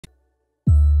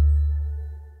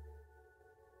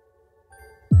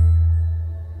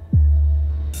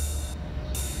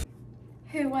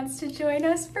wants to join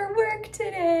us for work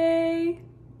today.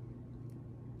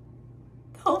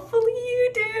 Hopefully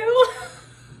you do.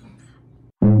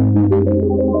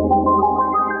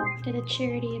 Did a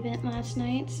charity event last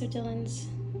night, so Dylan's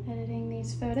editing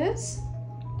these photos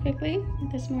quickly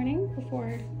this morning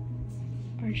before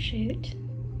our shoot.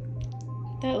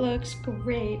 That looks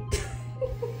great.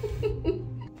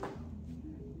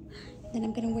 Then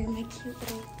I'm gonna wear my cute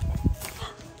little,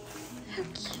 how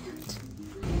cute.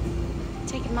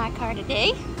 Taking my car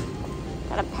today.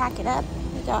 Gotta pack it up.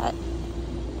 We got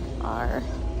all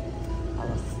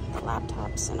of the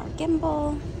laptops and our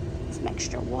gimbal, some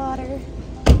extra water,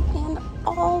 and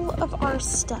all of our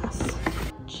stuff.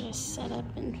 Just set up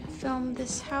and film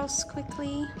this house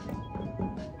quickly.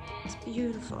 It's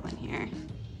beautiful in here.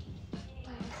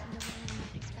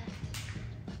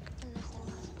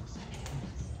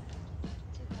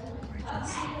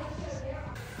 Gorgeous.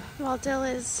 While Dill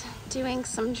is doing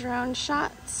some drone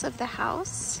shots of the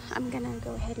house, I'm gonna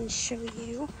go ahead and show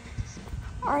you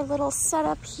our little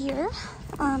setup here.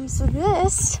 So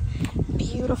this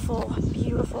beautiful,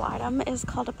 beautiful item is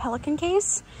called a pelican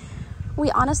case. We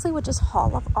honestly would just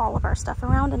haul up all of our stuff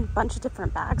around in a bunch of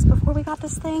different bags before we got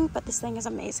this thing, but this thing is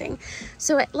amazing.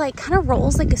 So it like kind of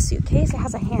rolls like a suitcase. It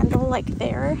has a handle like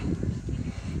there,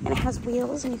 and it has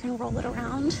wheels and you can roll it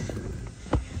around.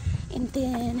 And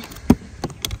then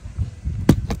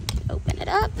open it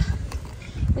up.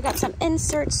 We got some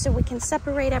inserts so we can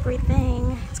separate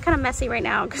everything. It's kind of messy right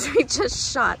now because we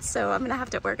just shot, so I'm gonna have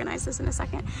to organize this in a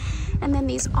second. And then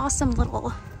these awesome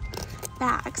little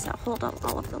bags that hold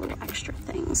all of the little extra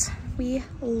things. We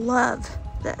love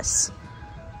this.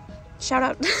 Shout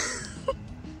out,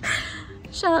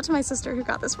 shout out to my sister who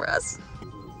got this for us.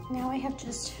 Now I have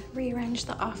just rearranged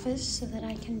the office so that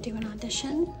I can do an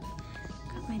audition.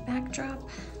 Got my backdrop.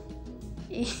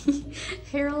 A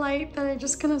hair light that I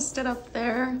just kind of stood up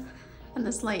there, and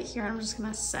this light here. I'm just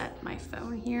gonna set my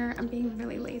phone here. I'm being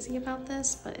really lazy about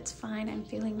this, but it's fine. I'm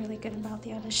feeling really good about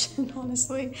the audition,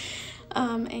 honestly.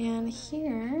 And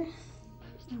here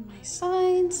on my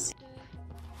sides.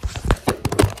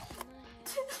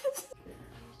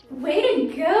 Way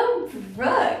to go,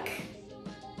 Brooke!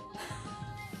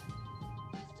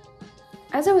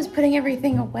 As I was putting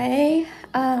everything away,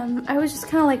 I was just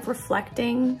kind of like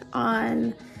reflecting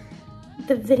on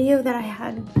the video that I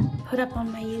had put up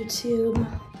on my YouTube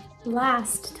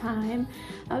last time,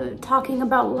 talking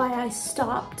about why I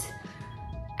stopped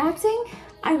acting.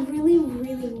 I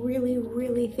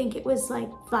really think it was like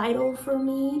vital for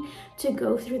me to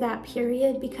go through that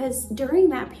period, because during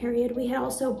that period we had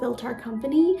also built our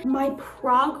company. My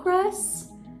progress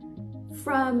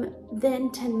from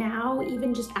then to now,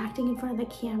 even just acting in front of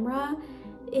the camera,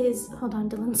 is, hold on,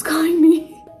 Dylan's calling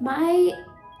me.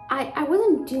 I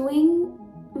wasn't doing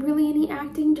really any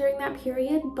acting during that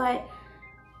period, but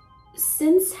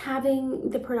since having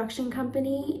the production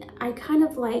company, I kind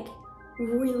of like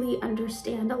really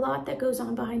understand a lot that goes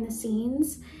on behind the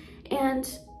scenes.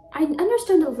 And I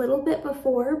understood a little bit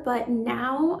before, but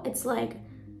now it's like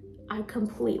I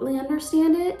completely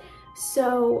understand it.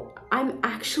 So I'm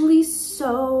actually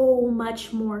so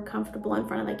much more comfortable in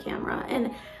front of the camera.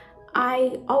 And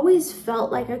I always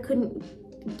felt like I couldn't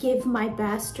give my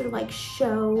best or like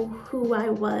show who I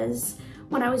was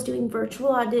when I was doing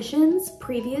virtual auditions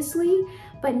previously.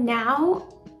 But now,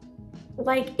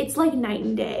 like, it's like night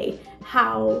and day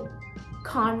how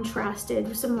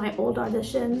contrasted some of my old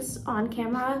auditions on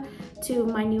camera to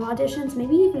my new auditions,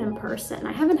 maybe even in person.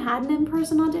 I haven't had an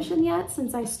in-person audition yet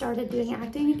since I started doing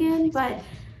acting again, but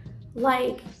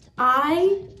like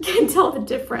I can tell the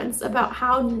difference about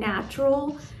how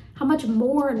natural, how much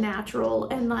more natural,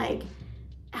 and like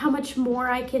how much more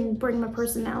I can bring my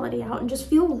personality out and just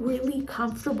feel really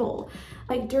comfortable.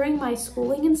 Like during my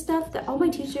schooling and stuff, that all my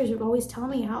teachers would always tell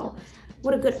me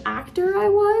what a good actor I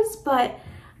was, but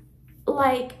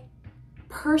like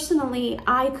personally,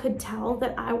 I could tell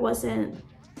that I wasn't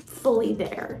fully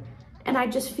there. And I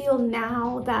just feel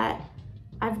now that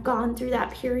I've gone through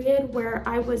that period where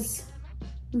I was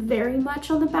very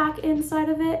much on the back end side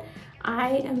of it,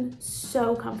 I am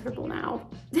so comfortable now.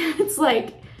 It's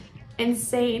like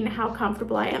insane how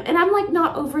comfortable I am. And I'm like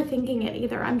not overthinking it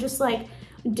either. I'm just like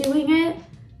doing it,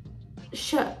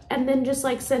 and then just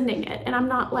like sending it. And I'm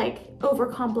not like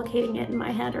overcomplicating it in my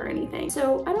head or anything.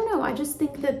 So I don't know, I just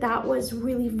think that that was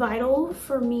really vital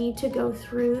for me to go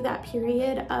through that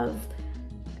period of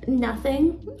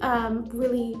nothing,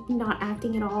 really not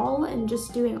acting at all and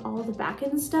just doing all the back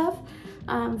end stuff,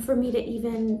 for me to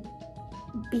even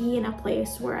be in a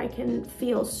place where I can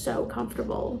feel so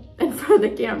comfortable in front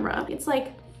of the camera. It's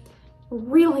like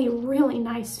really, really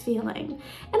nice feeling. And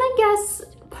I guess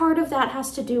part of that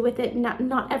has to do with it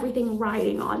not everything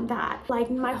riding on that.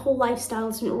 Like my whole lifestyle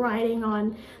isn't riding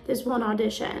on this one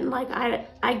audition. Like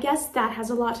I guess that has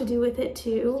a lot to do with it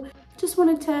too. Just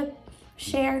wanted to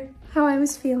share how I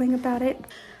was feeling about it.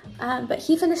 But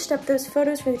he finished up those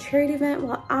photos for the charity event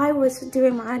while I was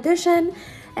doing my audition,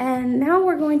 and now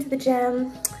we're going to the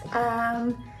gym.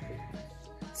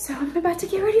 So I'm about to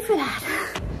get ready for that.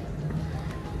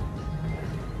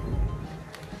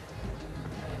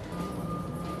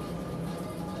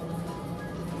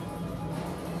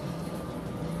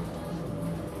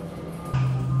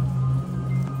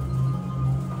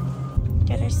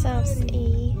 Get ourselves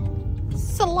a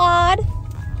salad,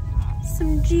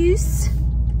 some juice,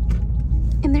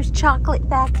 and there's chocolate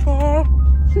back there.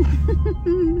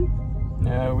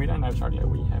 No, we don't have chocolate,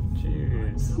 we have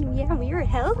juice. Yeah, we are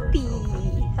healthy.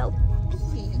 Healthy.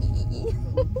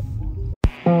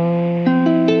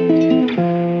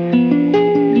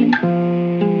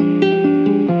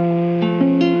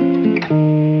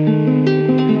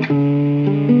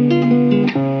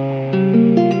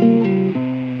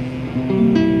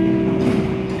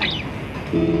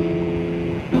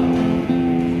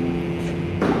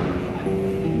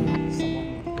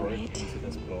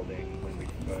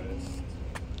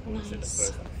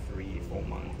 Nice. 3-4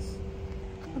 months.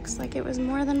 Looks like it was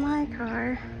more than my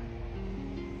car.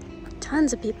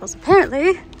 Tons of people's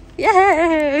apparently.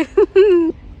 Yay!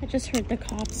 I just heard the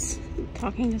cops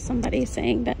talking to somebody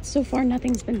saying that so far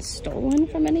nothing's been stolen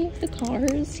from any of the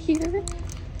cars here.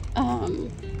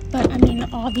 But I mean,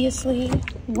 obviously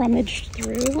rummaged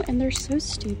through, and they're so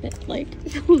stupid. Like,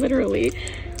 literally,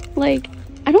 like,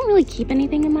 I don't really keep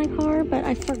anything in my car, but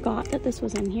I forgot that this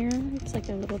was in here. It's like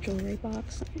a little jewelry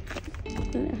box,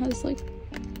 and it has like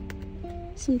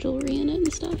some jewelry in it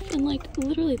and stuff. And like,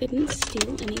 literally, they didn't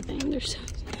steal anything. They're so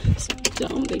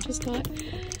dumb. They just got.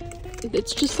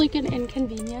 It's just like an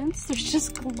inconvenience. There's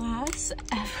just glass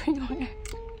everywhere,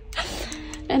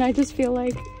 and I just feel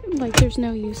like there's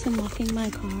no use in locking my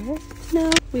car.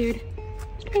 No, weird,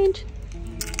 strange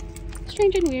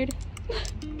and weird.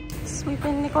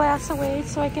 Sweeping the glass away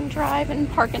so I can drive and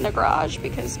park in the garage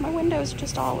because my window's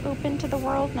just all open to the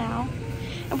world now.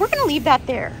 And we're gonna leave that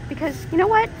there because you know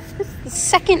what? This is the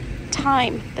second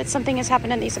time that something has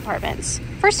happened in these apartments.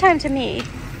 First time to me,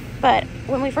 but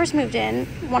when we first moved in,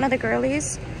 one of the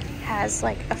girlies has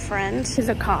like a friend who's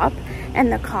a cop,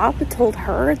 and the cop told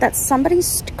her that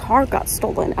somebody's car got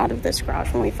stolen out of this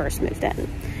garage when we first moved in.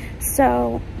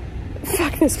 So,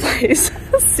 fuck this place.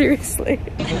 Seriously.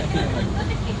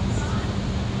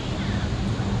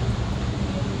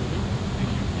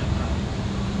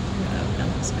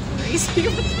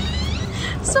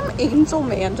 Some angel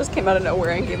man just came out of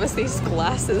nowhere and gave us these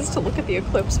glasses to look at the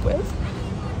eclipse with.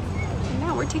 And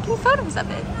now we're taking photos of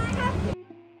it.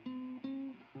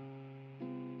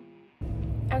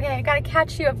 Okay, I gotta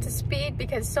catch you up to speed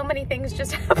because so many things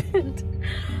just happened.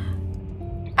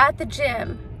 At the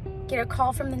gym, get a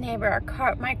call from the neighbor,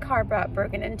 my car got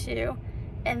broken into,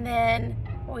 and then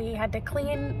we had to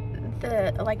clean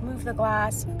move the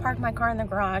glass, park my car in the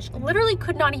garage. Literally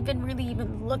could not even really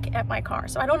look at my car.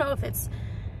 So I don't know if it's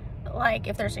like,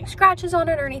 if there's any scratches on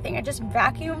it or anything. I just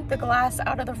vacuumed the glass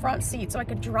out of the front seat so I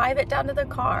could drive it down to the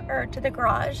car, or to the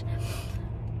garage.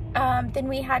 Then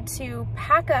we had to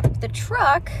pack up the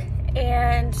truck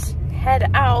and head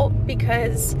out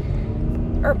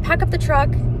pack up the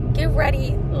truck, get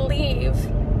ready, leave,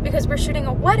 because we're shooting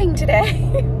a wedding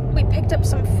today. We picked up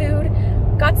some food,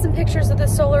 got some pictures of the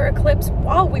solar eclipse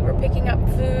while we were picking up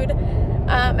food,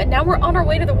 and now we're on our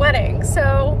way to the wedding.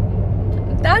 So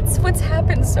that's what's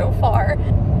happened so far.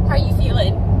 How are you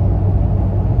feeling?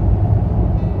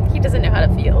 He doesn't know how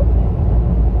to feel.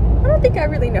 I don't think I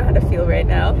really know how to feel right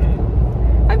now.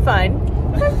 I'm fine.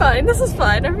 I'm fine. This is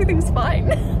fine. Everything's fine.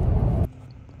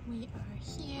 We are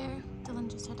here. Dylan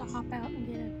just had to hop out and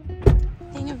get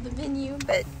a thing of the venue,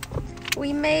 but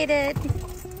we made it.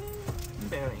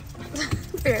 Barely.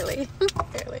 Barely.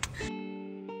 Barely.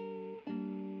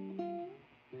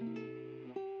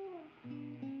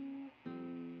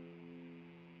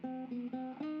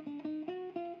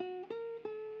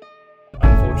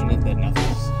 Unfortunate that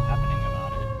nothing's happening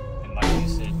about it. And like you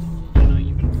said, you know,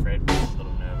 even Fred was a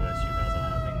little nervous. You guys are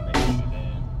having the issue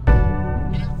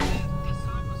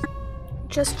there.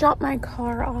 Just dropped my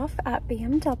car off at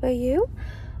BMW.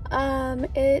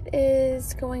 It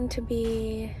is going to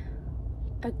be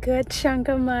a good chunk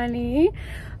of money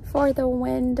for the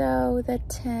window, the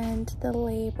tint, the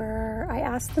labor. I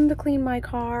asked them to clean my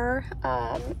car,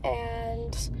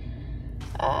 and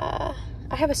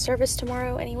I have a service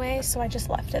tomorrow anyway, so I just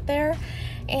left it there.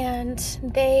 And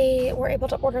they were able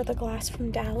to order the glass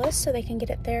from Dallas so they can get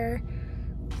it there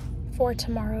for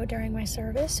tomorrow during my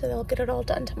service. So they'll get it all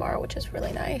done tomorrow, which is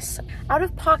really nice. Out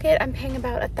of pocket, I'm paying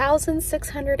about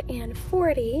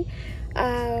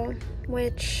 $1,640,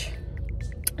 which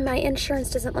my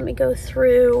insurance doesn't let me go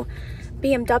through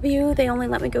BMW. They only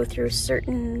let me go through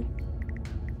certain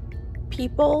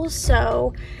people,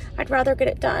 so I'd rather get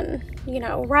it done, you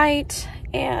know, right,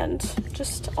 and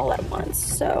just all at once.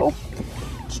 So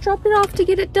just dropped it off to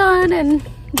get it done, and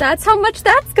that's how much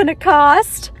that's gonna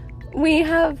cost. We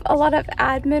have a lot of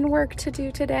admin work to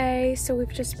do today, so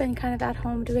we've just been kind of at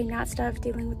home doing that stuff,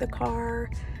 dealing with the car.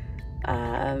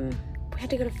 We had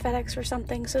to go to FedEx or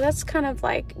something, so that's kind of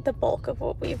like the bulk of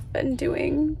what we've been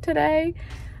doing today.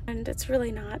 And it's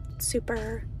really not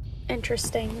super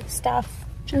interesting stuff,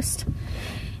 just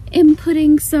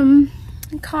inputting some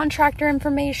contractor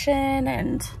information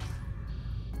and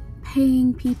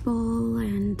paying people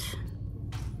and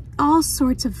all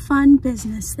sorts of fun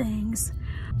business things.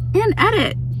 And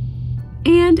edit.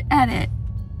 End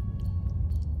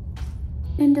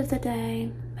of the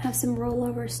day, have some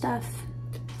rollover stuff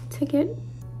to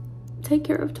take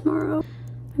care of tomorrow.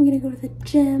 I'm gonna go to the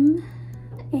gym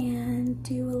and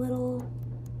do a little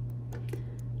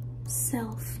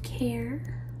self-care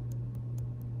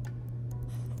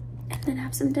and then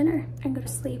have some dinner and go to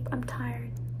sleep. I'm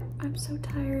tired. I'm so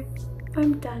tired.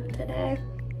 I'm done today.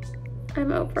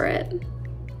 I'm over it.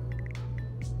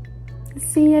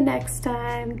 See you next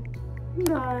time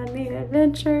on the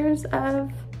adventures of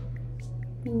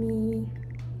me.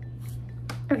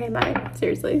 Okay, bye.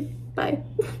 Seriously, bye.